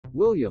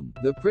William,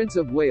 the Prince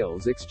of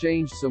Wales,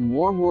 exchanged some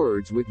warm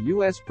words with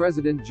U.S.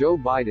 President Joe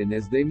Biden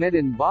as they met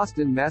in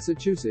Boston,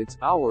 Massachusetts,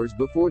 hours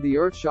before the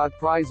Earthshot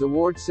Prize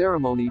Award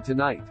ceremony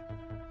tonight.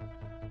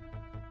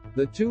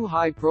 The two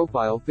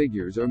high-profile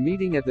figures are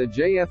meeting at the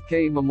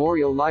JFK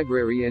Memorial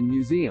Library and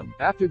Museum,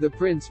 after the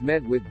Prince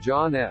met with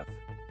John F.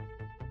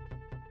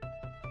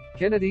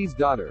 Kennedy's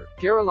daughter,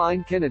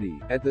 Caroline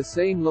Kennedy, at the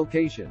same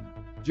location.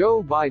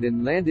 Joe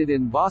Biden landed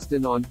in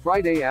Boston on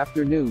Friday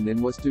afternoon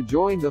and was to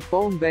join the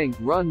phone bank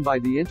run by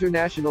the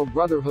International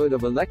Brotherhood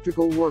of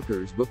Electrical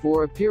Workers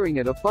before appearing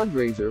at a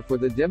fundraiser for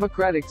the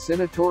Democratic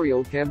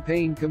Senatorial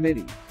Campaign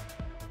Committee.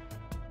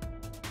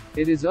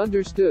 It is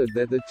understood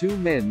that the two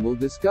men will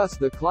discuss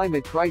the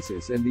climate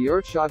crisis and the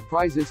Earthshot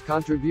Prize's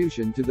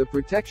contribution to the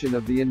protection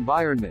of the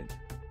environment.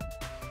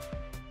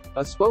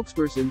 A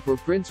spokesperson for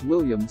Prince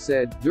William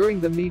said, during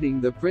the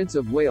meeting the Prince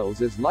of Wales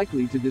is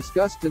likely to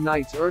discuss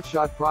tonight's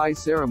Earthshot Prize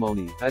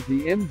ceremony, at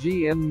the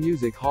MGM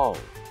Music Hall.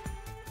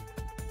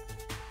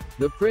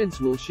 The Prince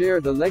will share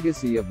the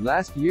legacy of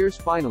last year's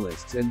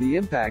finalists and the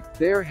impact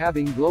they're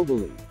having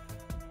globally.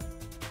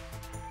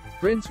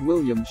 Prince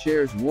William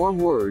shares warm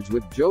words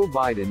with Joe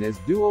Biden as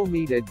duo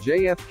meet at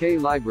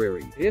JFK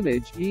Library.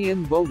 Image,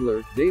 Ian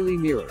Vogler, Daily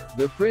Mirror.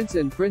 The Prince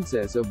and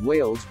Princess of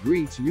Wales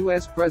greets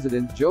U.S.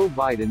 President Joe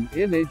Biden.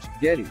 Image,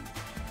 Getty.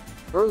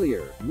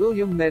 Earlier,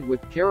 William met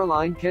with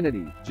Caroline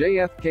Kennedy,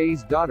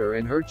 JFK's daughter,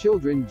 and her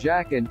children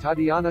Jack and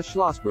Tatiana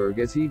Schlossberg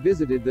as he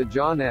visited the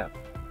John F.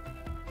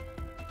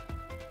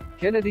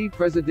 Kennedy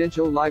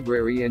Presidential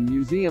Library and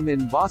Museum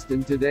in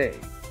Boston today.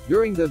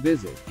 During the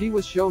visit, he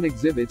was shown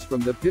exhibits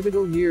from the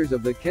pivotal years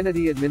of the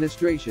Kennedy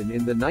administration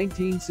in the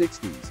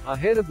 1960s,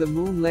 ahead of the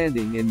moon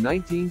landing in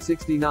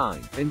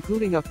 1969,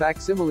 including a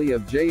facsimile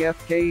of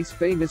JFK's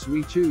famous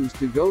 "We Choose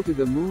to Go to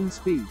the Moon"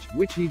 speech,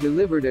 which he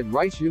delivered at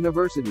Rice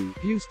University,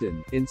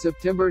 Houston, in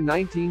September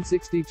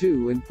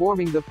 1962,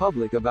 informing the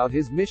public about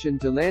his mission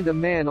to land a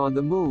man on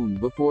the moon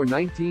before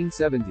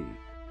 1970.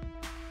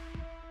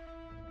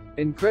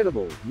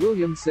 "Incredible,"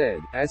 William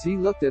said, as he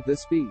looked at the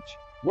speech.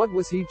 "What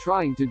was he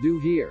trying to do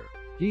here?"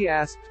 he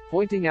asked,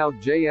 pointing out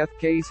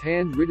JFK's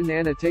handwritten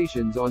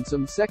annotations on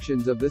some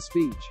sections of the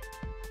speech.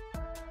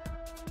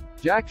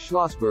 Jack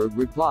Schlossberg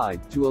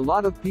replied, "To a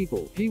lot of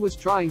people, he was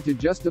trying to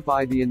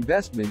justify the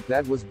investment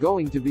that was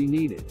going to be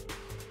needed."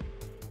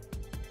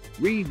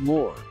 Read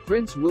more.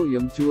 Prince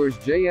William tours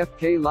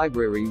JFK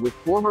Library with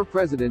former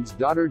president's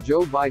daughter.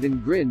 Joe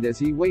Biden grinned as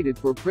he waited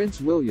for Prince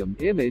William.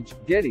 Image,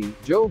 Getty.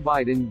 Joe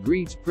Biden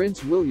greets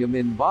Prince William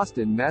in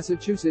Boston,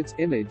 Massachusetts.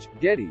 Image,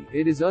 Getty.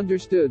 It is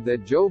understood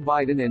that Joe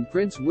Biden and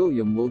Prince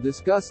William will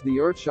discuss the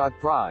Earthshot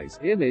Prize.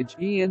 Image,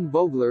 Ian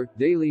Vogler,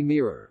 Daily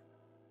Mirror.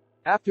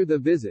 After the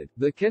visit,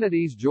 the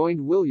Kennedys joined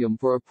William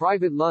for a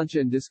private lunch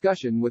and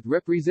discussion with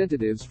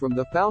representatives from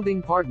the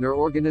founding partner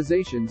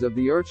organizations of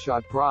the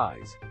Earthshot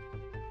Prize.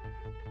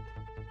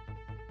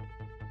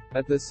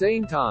 At the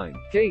same time,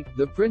 Kate,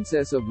 the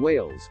Princess of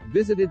Wales,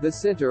 visited the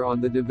Center on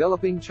the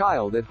Developing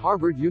Child at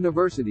Harvard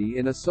University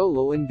in a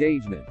solo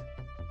engagement.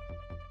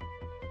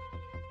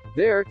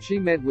 There, she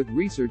met with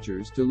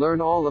researchers to learn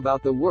all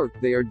about the work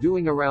they are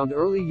doing around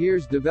early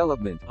years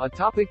development, a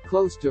topic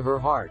close to her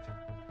heart.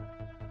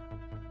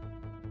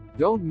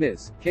 Don't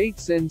miss, Kate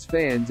sends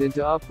fans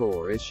into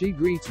uproar as she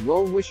greets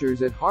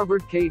well-wishers at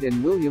Harvard. Kate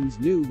and William's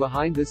new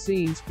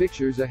behind-the-scenes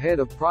pictures ahead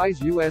of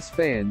prize. U.S.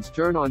 fans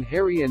turn on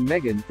Harry and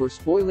Meghan for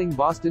spoiling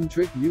Boston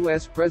trip.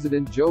 U.S.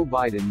 President Joe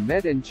Biden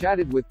met and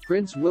chatted with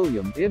Prince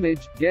William.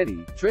 Image,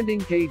 Getty. Trending.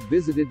 Kate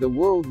visited the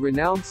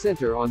world-renowned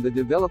Center on the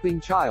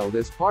Developing Child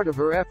as part of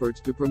her efforts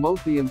to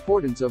promote the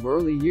importance of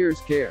early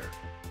years care.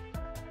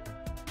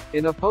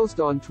 In a post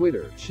on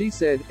Twitter, she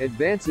said,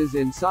 "Advances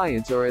in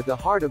science are at the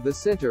heart of the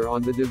Center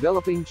on the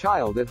Developing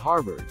Child at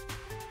Harvard.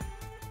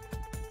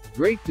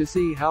 Great to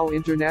see how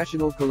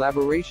international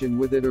collaboration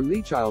with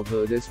early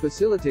childhood is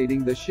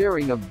facilitating the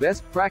sharing of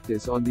best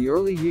practice on the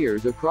early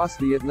years across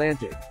the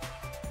Atlantic."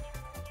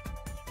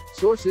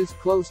 Sources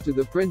close to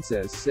the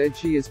princess said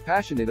she is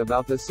passionate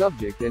about the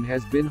subject and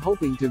has been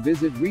hoping to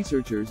visit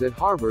researchers at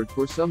Harvard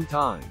for some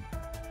time.